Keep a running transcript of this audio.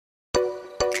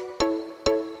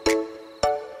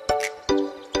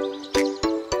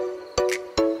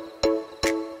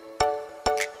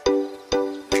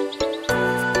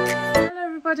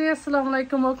everybody, assalamu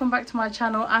alaikum, welcome back to my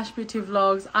channel Ash Beauty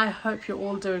Vlogs. I hope you're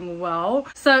all doing well.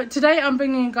 So today I'm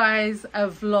bringing you guys a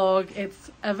vlog. It's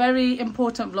a very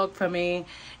important vlog for me.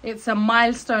 It's a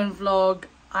milestone vlog.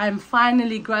 I'm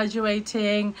finally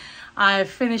graduating. I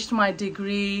finished my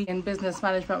degree in business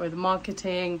management with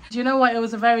marketing. Do you know what? It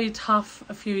was a very tough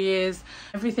few years.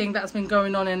 Everything that's been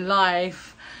going on in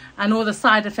life and all the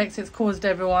side effects it's caused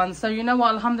everyone. So you know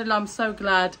what, Alhamdulillah, I'm so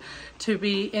glad to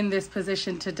be in this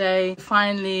position today.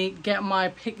 Finally get my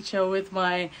picture with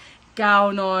my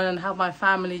gown on and have my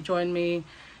family join me.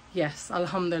 Yes,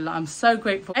 Alhamdulillah, I'm so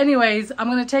grateful. Anyways, I'm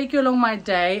going to take you along my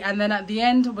day, and then at the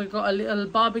end we've got a little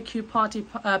barbecue party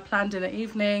planned in the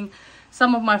evening.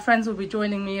 Some of my friends will be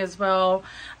joining me as well,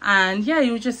 and yeah,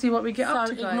 you'll just see what we get up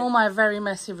to, guys. Ignore my very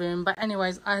messy room, but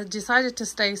anyways, I decided to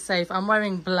stay safe. I'm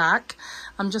wearing black.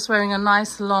 I'm just wearing a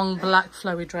nice long black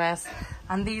flowy dress,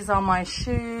 and these are my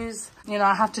shoes. You know,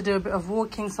 I have to do a bit of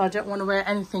walking, so I don't want to wear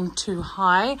anything too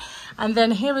high. And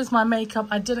then here is my makeup.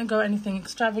 I didn't go anything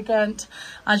extravagant.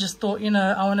 I just thought, you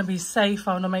know, I want to be safe.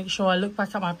 I want to make sure I look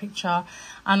back at my picture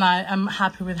and I am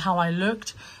happy with how I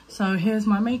looked. So here's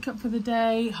my makeup for the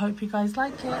day. Hope you guys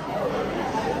like it.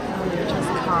 We just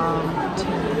come to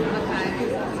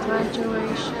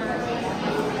graduation.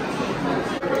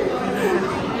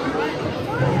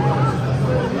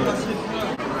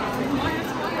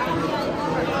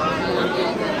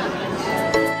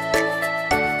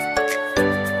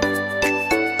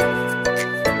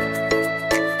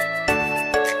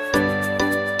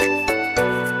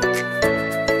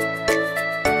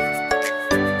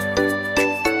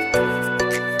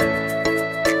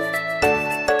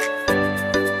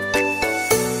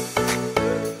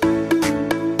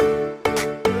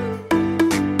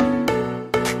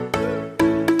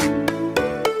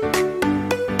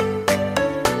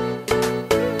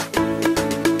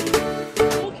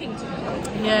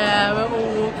 Yeah, we're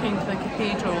all walking to the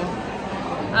cathedral.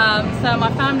 So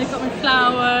my family got me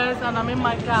flowers and I'm in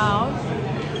my gown.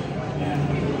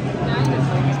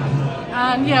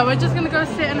 And yeah, we're just gonna go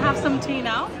sit and have some tea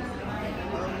now.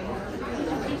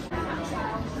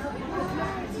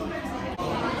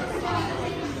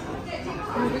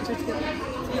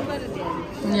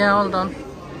 Yeah, hold on.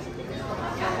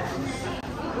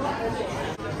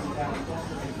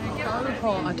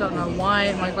 Hot. I don't know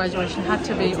why my graduation had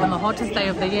to be on the hottest day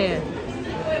of the year,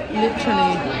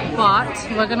 literally, but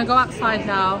we're gonna go outside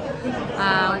now.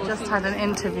 I just had an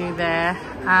interview there,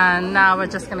 and now we're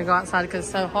just gonna go outside because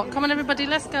it's so hot. Come on everybody,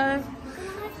 let's go.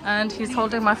 And he's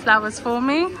holding my flowers for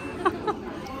me.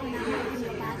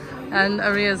 And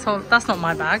Aria's holding, that's not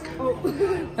my bag.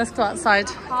 Let's go outside.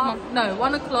 Come on. No,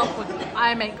 1 o'clock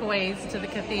I make ways to the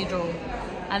cathedral,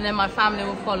 and then my family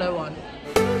will follow on.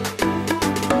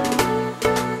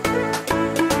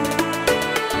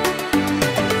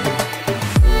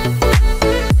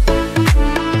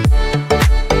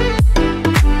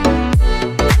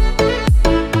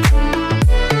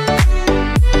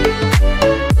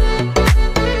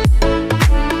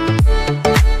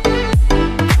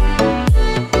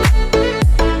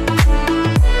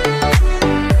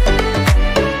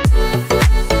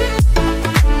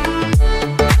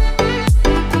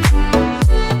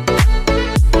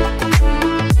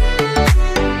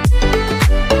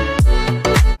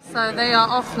 They are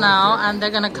off now and they're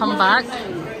gonna come back.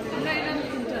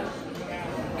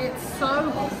 It's so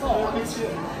hot,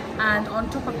 and on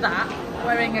top of that,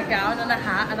 wearing a gown and a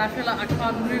hat, and I feel like I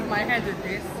can't move my head with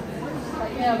this.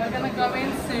 But yeah, we're gonna go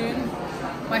in soon.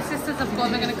 My sisters have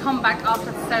gone, they're gonna come back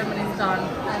after the ceremony's done,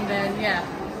 and then yeah,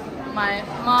 my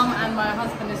mum and my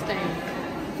husband is staying.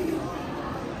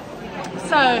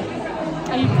 So,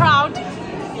 are you proud?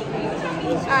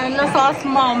 And let's ask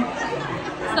mum.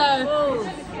 So,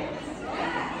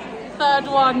 third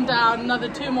one down, another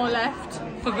 2 more left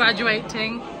for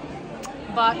graduating.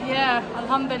 But yeah,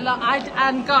 Alhamdulillah,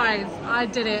 and guys, I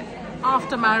did it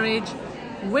after marriage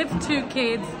with 2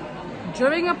 kids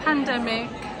during a pandemic,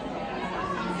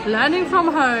 learning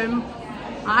from home.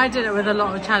 I did it with a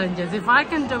lot of challenges. If I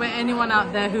can do it, anyone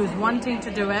out there who's wanting to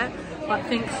do it but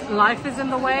thinks life is in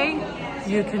the way,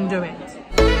 you can do it.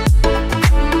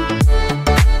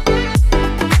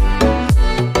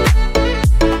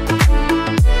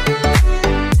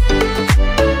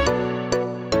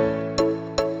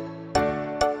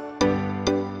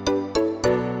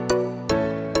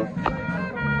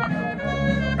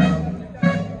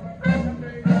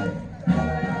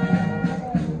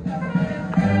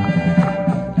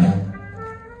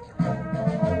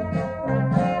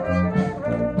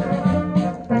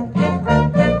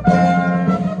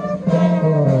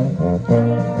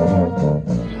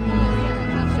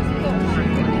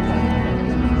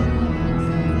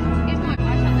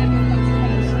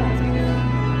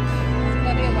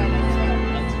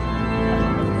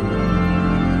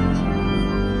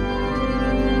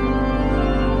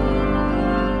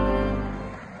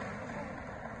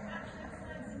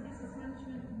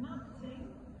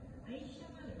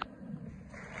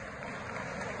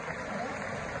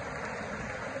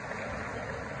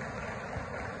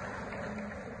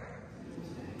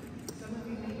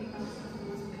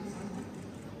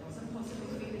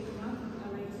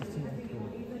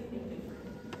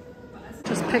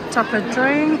 picked up a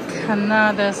drink and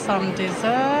now there's some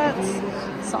desserts.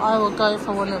 So I will go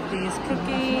for one of these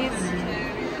cookies.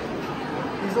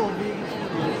 Do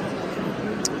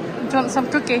you want some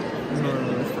cookie?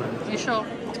 No, you sure?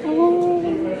 Ooh.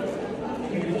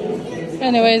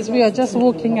 Anyways, we are just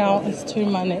walking out. It's too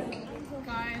manic.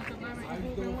 Guys, the moment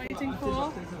you've been waiting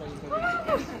for.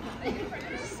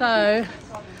 So,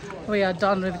 we are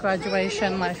done with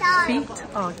graduation. My feet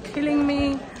are killing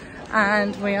me.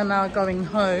 And we are now going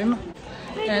home.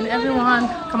 And everyone,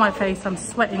 look at my face, I'm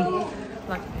sweating.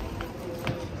 Like,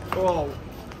 oh.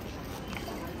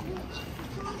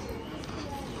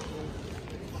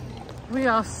 We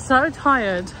are so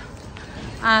tired.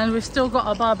 And we've still got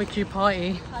a barbecue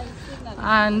party.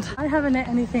 And I haven't ate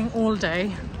anything all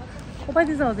day.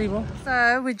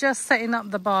 So we're just setting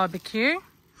up the barbecue.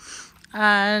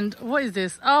 And what is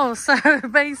this? Oh, so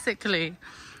basically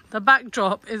the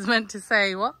backdrop is meant to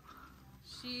say what?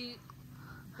 She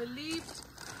believed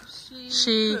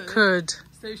she could.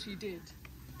 So she did.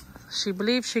 She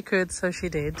believed she could, so she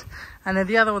did. And then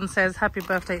the other one says, happy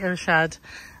birthday, Irshad.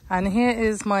 And here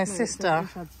is my sister. It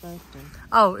says Irshad's birthday.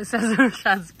 Oh, it says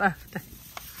Irshad's birthday.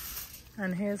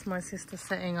 And here's my sister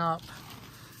setting up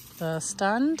the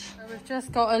stand. So we've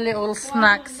just got a little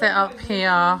snack set up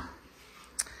here.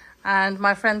 And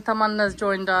my friend Tamanna's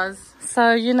joined us.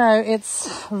 So, you know, it's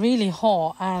really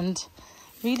hot and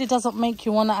really doesn't make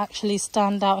you want to actually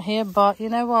stand out here. But you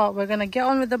know what? We're going to get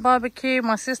on with the barbecue.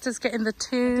 My sister's getting the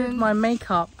tune. I did my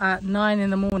makeup at 9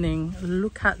 in the morning.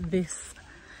 Look at this.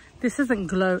 This isn't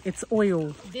glow, it's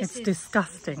oil. It's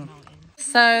disgusting.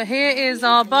 So here is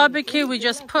our barbecue. We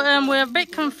just put them. We're a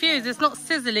bit confused. It's not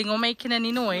sizzling or making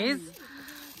any noise.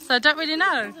 So I don't really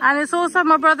know. And it's also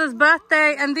my brother's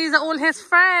birthday and these are all his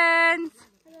friends.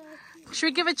 Should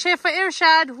we give a cheer for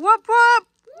Irshad? Whoop whoop!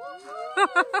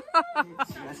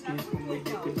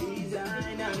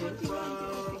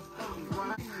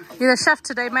 You're the chef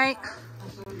today, mate.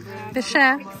 The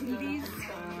chef.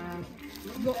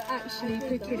 Not actually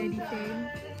cooking anything.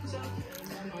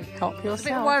 Help yourself.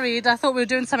 I'm a bit worried. I thought we were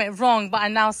doing something wrong, but I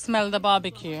now smell the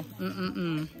barbecue.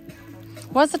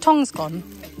 Where's the tongs gone?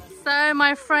 So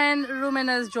my friend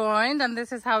Rumina's joined, and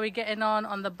this is how we're getting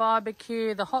on the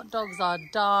barbecue. The hot dogs are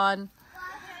done.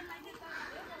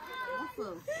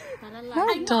 No,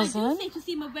 it doesn't.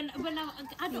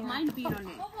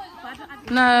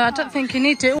 No, I don't think you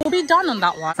need to. It will be done on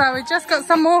that one. So we just got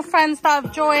some more friends that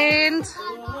have joined.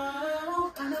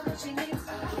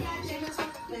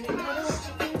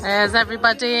 There's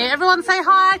everybody. Everyone say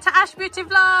hi to Ash Beauty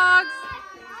Vlogs.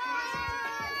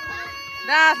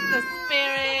 That's the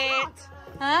spirit.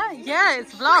 Huh? Yeah,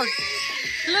 it's vlogs.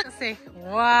 Look, see.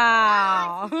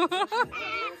 Wow.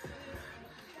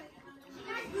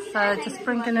 So just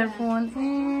bringing everyone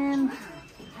in.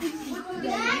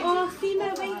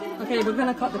 Okay, we're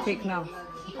gonna cut the cake now.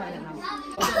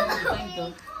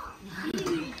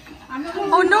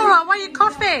 Oh Nora, why are you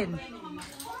coughing?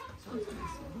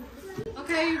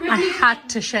 Okay, I had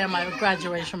to share my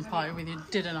graduation party with you,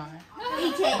 didn't I?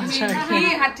 I'm joking.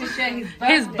 He had to share his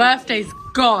birthday. His birthday's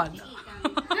gone.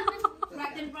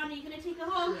 Right then, Ronnie, you gonna take her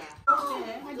home?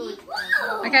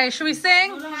 Okay, should we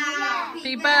sing?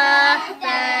 Happy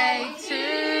birthday to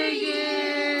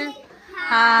you.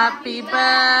 Happy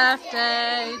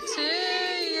birthday to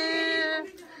you.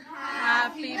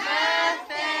 Happy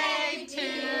birthday to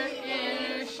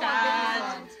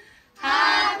Irshad.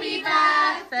 Happy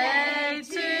birthday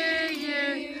to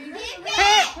you.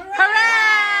 Hip,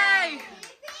 hooray!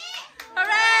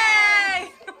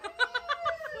 Hooray!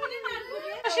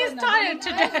 She's tired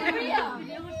today.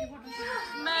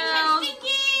 Mel.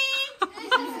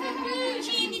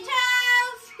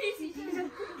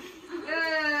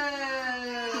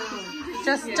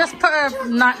 Just put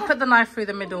the knife through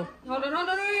the middle. Hold on,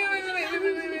 wait.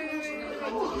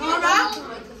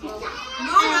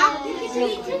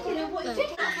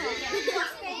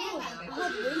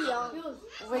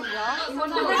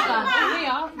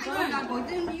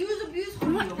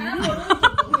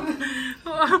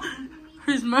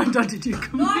 Whose murder did you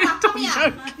commit? I'm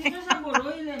joking.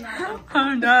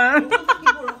 Oh no.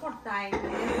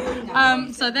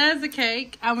 So there's the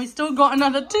cake, and we still got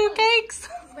another 2 cakes.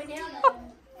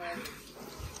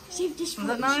 Is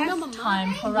that nice?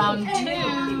 Time for round 2.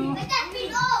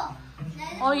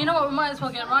 Oh, you know what? We might as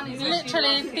well get running.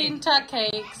 Literally 3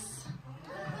 cakes.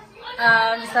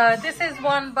 So this is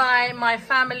one by my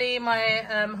family, my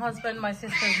husband, my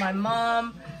sisters, my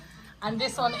mom. And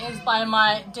this one is by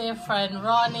my dear friend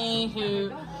Rani,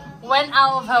 who went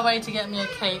out of her way to get me a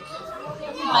cake.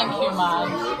 Thank you, man.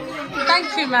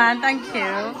 Thank you, man. Thank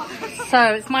you.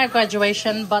 So it's my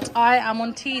graduation, but I am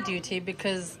on tea duty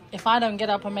because if I don't get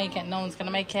up and make it, no one's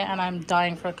gonna make it, and I'm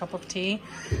dying for a cup of tea.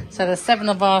 So there's 7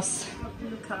 of us.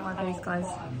 Look at my face, guys.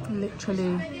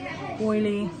 Literally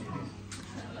oily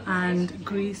and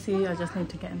greasy. I just need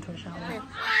to get into a shower.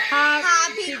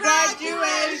 Happy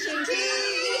graduation to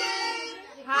you.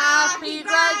 Happy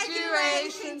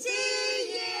graduation to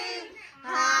you.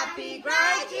 Happy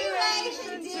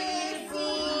graduation, dear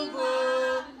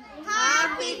Subu.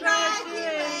 Happy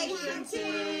graduation to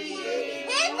you.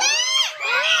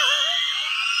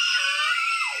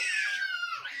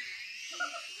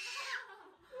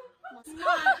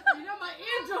 You know, my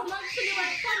eardrum actually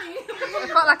went funny. It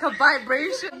felt like a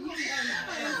vibration.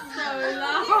 So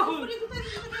loud.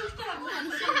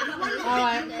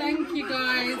 Alright, thank you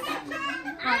guys.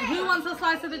 Right, who wants a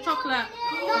slice of the chocolate?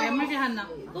 Okay, move your hand now.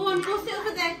 Go on, go sit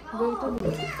over there.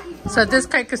 So this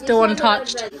cake is still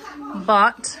untouched,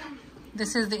 but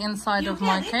this is the inside of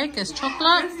my cake. It's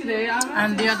chocolate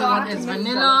and the other one is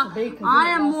vanilla. I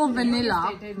am more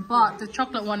vanilla, but the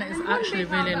chocolate one is actually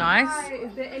really nice.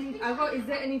 Is there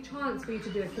any chance for you to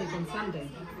do a cake on Sunday?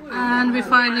 And we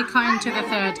finally cut into the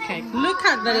 3rd cake. Look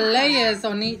at the layers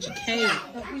on each cake.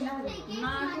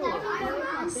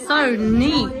 So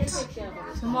neat.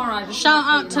 Shout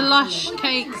out to Lush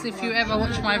Cakes if you ever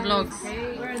watch my vlogs.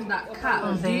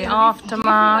 The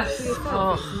aftermath.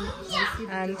 Oh.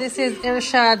 And this is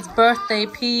Irshad's birthday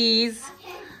peas.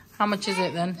 How much is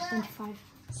it then? 75.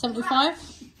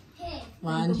 75?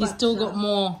 Wow, and he's still got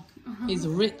more. He's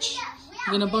rich.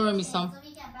 You gonna borrow me some?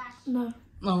 No.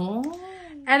 Oh.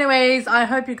 Anyways, I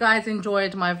hope you guys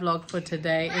enjoyed my vlog for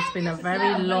today. It's been a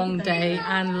very long day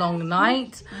and long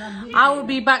night. I will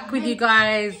be back with you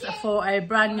guys for a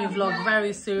brand new vlog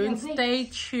very soon. Stay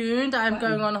tuned. I'm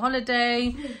going on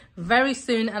holiday very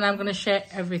soon and I'm going to share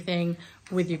everything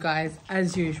with you guys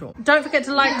as usual. Don't forget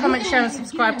to like, comment, share and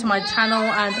subscribe to my channel,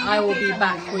 and I will be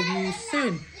back with you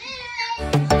soon.